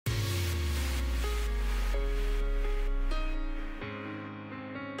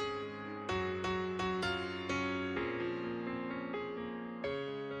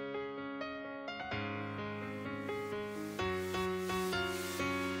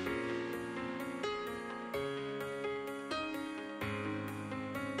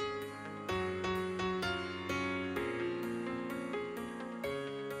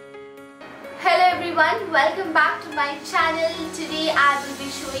everyone, welcome back to my channel. Today I will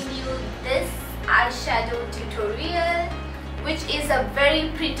be showing you this eyeshadow tutorial, which is a very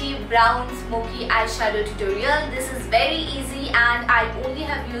pretty brown smoky eyeshadow tutorial. This is very easy and I only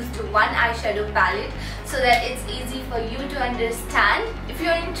have used one eyeshadow palette so that it's easy for you to understand. If you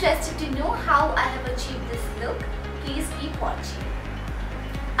are interested to know how I have achieved this look, please keep watching.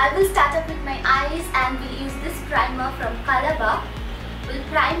 I will start up with my eyes and will use this primer from Kryolan. We'll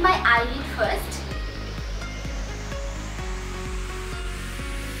prime my eyelid first.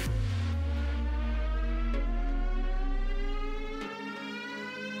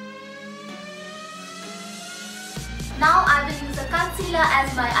 Now I will use a concealer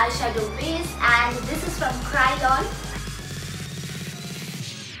as my eyeshadow base, and this is from Kryolan.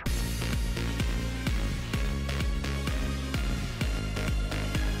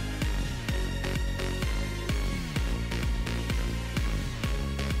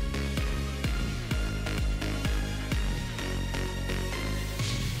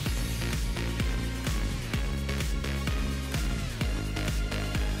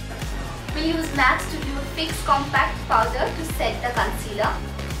 We'll use Max to do a fixed compact powder to set the concealer.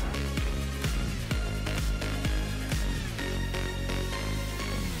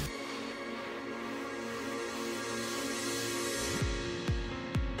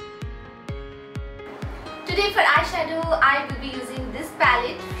 Today for eyeshadow, I will be using this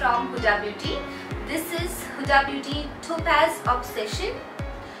palette from Huda Beauty. This is Huda Beauty Topaz Obsession,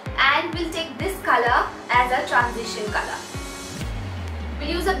 and we'll take this color as a transition color. We'll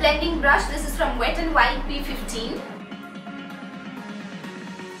use a blending brush. This is from Wet n Wild P15.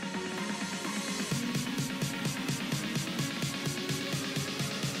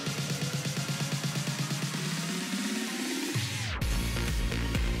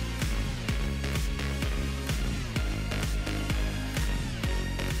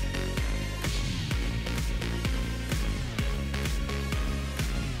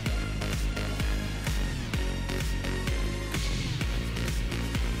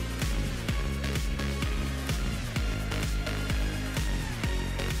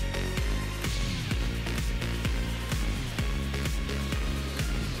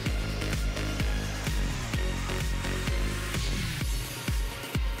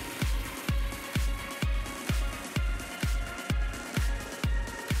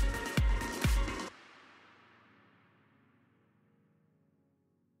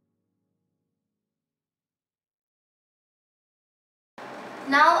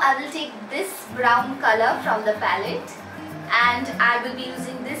 Now I will take this brown color from the palette and I will be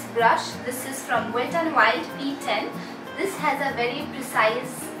using this brush. This is from Wet n Wild P10. This has a very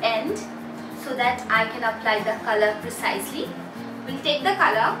precise end so that I can apply the color precisely. We'll take the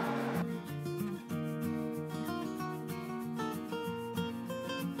color .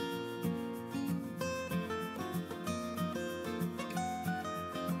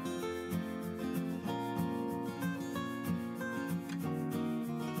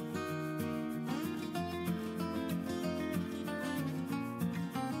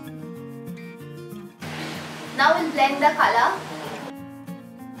 Now we'll blend the color.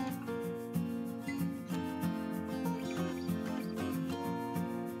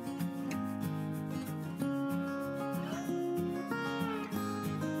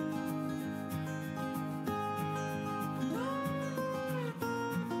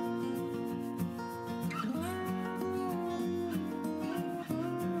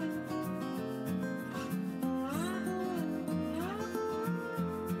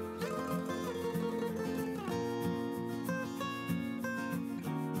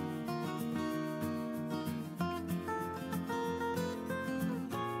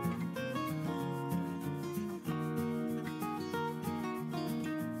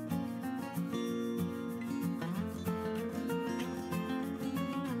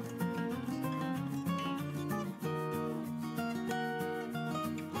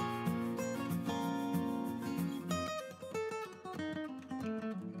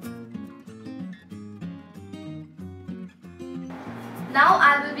 Now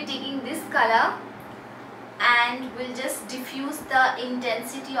I will be taking this color and will just diffuse the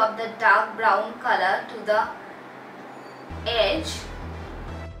intensity of the dark brown color to the edge.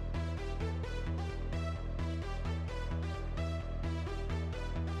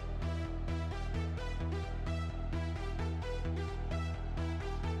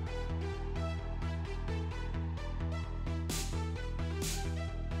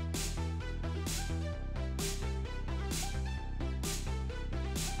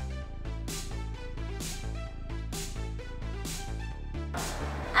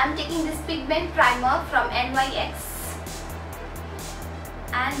 I'm taking this pigment primer from NYX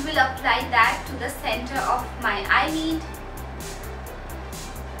and will apply that to the center of my eyelid.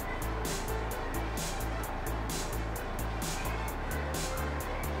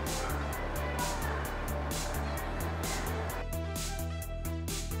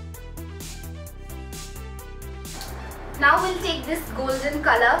 Now we'll take this golden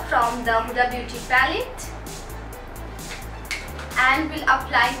color from the Huda Beauty palette and we'll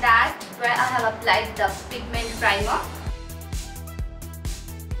apply that where I have applied the pigment primer.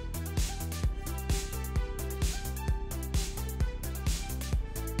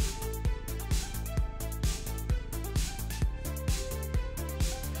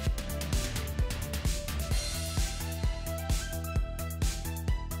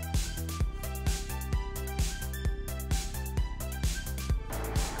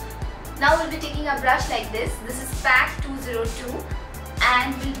 Now we'll be taking a brush like this. This is Pack 202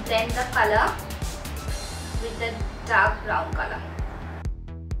 and we'll blend the color with the dark brown color.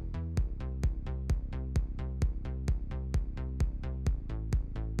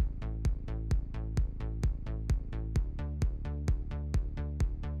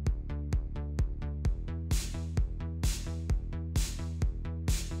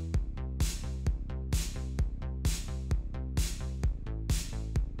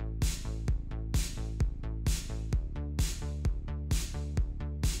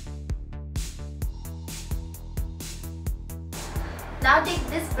 Now take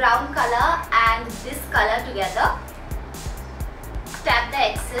this brown color and this color together, tap the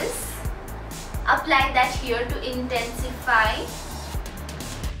excess, apply that here to intensify.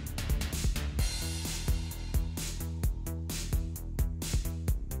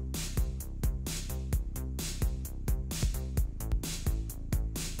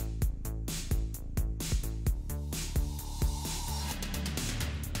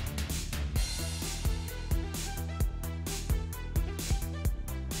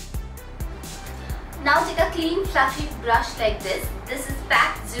 Now take a clean fluffy brush like this. This is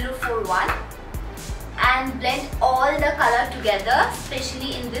Pack 041 and blend all the color together,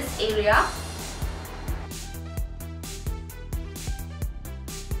 especially in this area.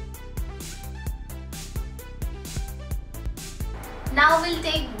 Now we'll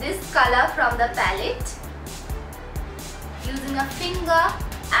take this color from the palette using a finger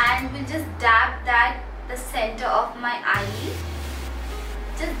and we'll just dab that the center of my eyelid.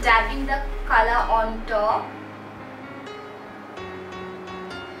 Just dabbing the color on top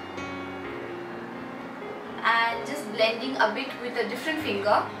and just blending a bit with a different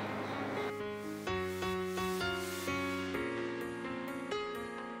finger.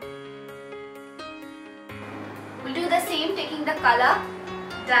 We'll do the same, taking the color,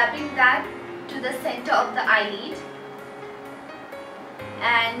 dabbing that to the center of the eyelid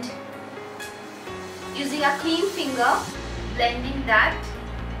and using a clean finger blending that.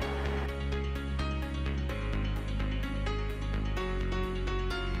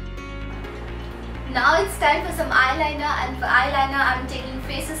 Now it's time for some eyeliner, and for eyeliner I'm taking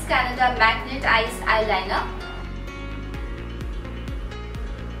Faces Canada Magnet Eyes Eyeliner.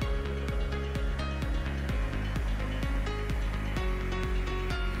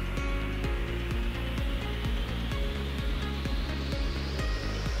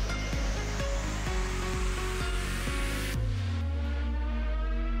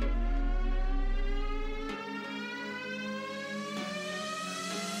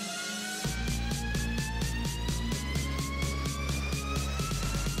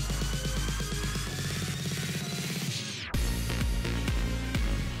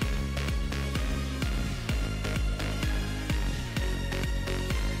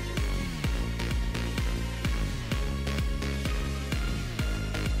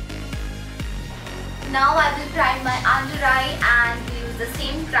 Now I will prime my under eye and use the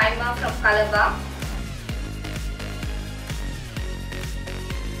same primer from Color Bar.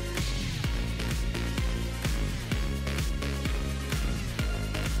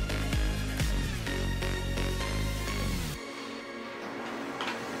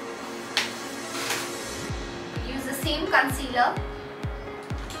 Use the same concealer.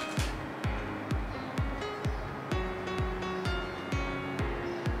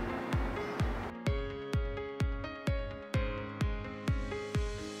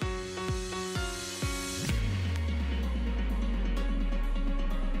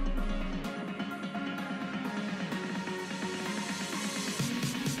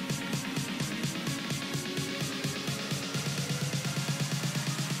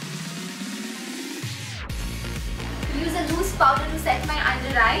 Use a loose powder to set my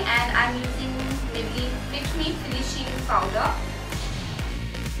under eye, and I'm using maybe Fit Me Finishing Powder.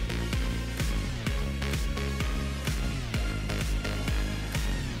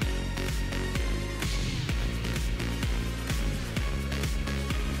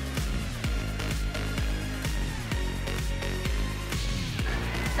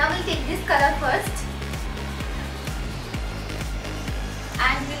 this color first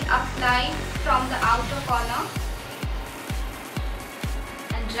and we'll apply from the outer corner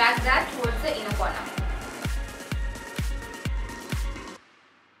and drag that towards the inner corner.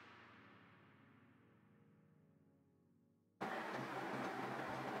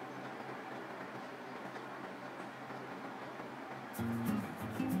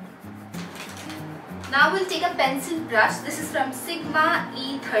 Now we'll take a pencil brush. This is from Sigma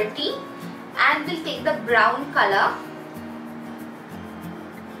E30 and we'll take the brown color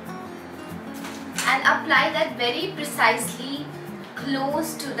and apply that very precisely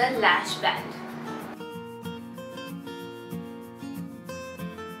close to the lash band.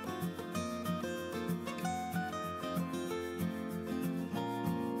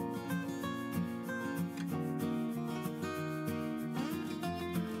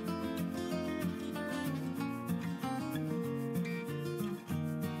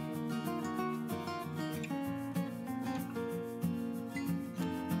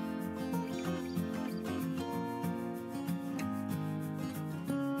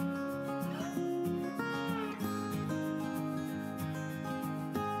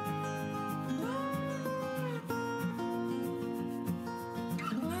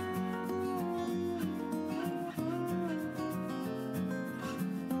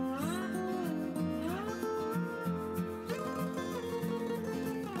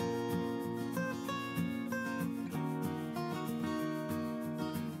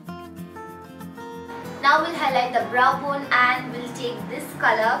 Now we'll highlight the brow bone and we'll take this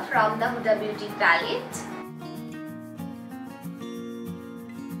color from the Huda Beauty palette.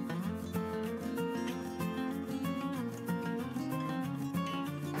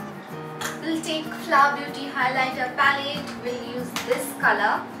 We'll take Flower Beauty highlighter palette, we'll use this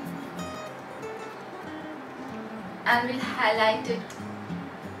color and we'll highlight it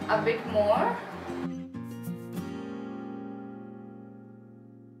a bit more.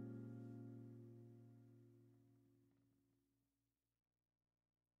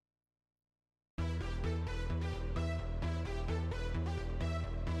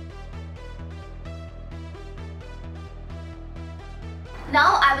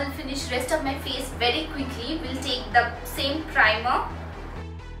 Now I will finish rest of my face very quickly. We'll take the same primer .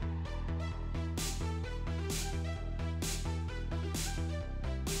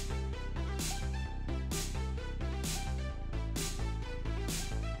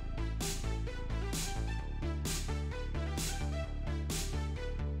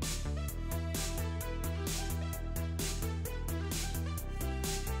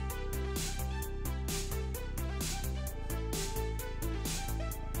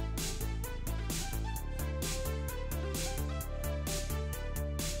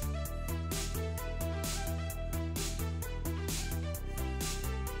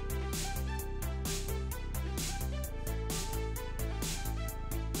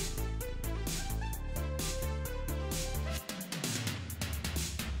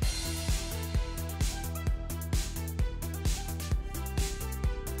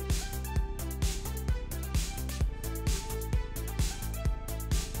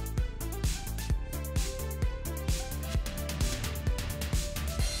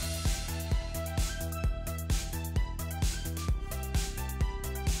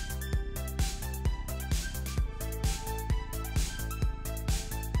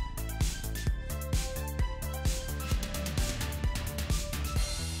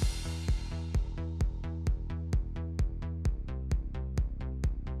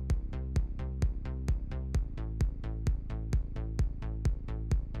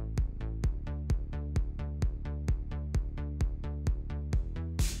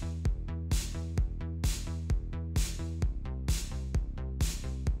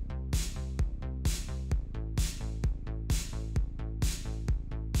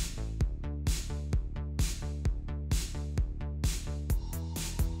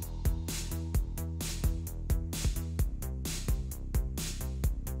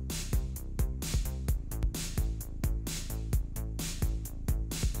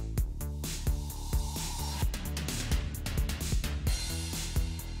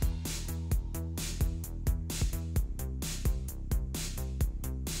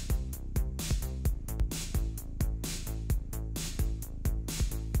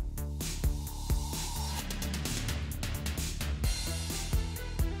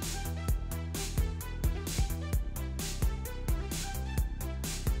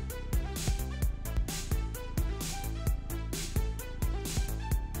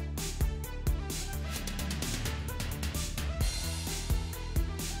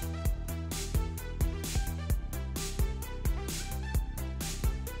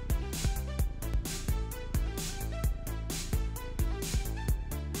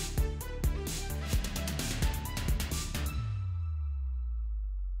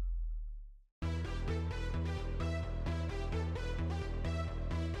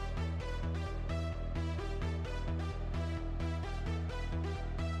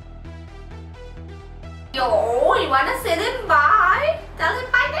 Yo, you wanna say them bye? Tell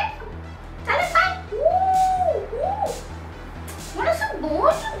him bye then. Tell him bye. Ooh. What is it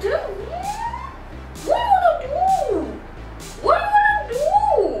going to do? What do you wanna do? What do you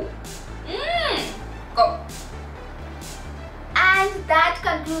wanna do? Go. And that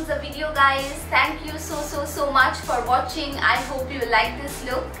concludes the video, guys. Thank you so much for watching. I hope you like this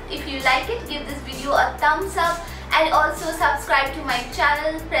look. If you like it, give this video a thumbs up. And also subscribe to my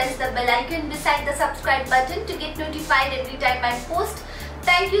channel. Press the bell icon beside the subscribe button to get notified every time I post.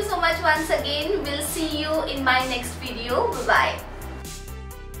 Thank you so much once again. We'll see you in my next video. Bye bye.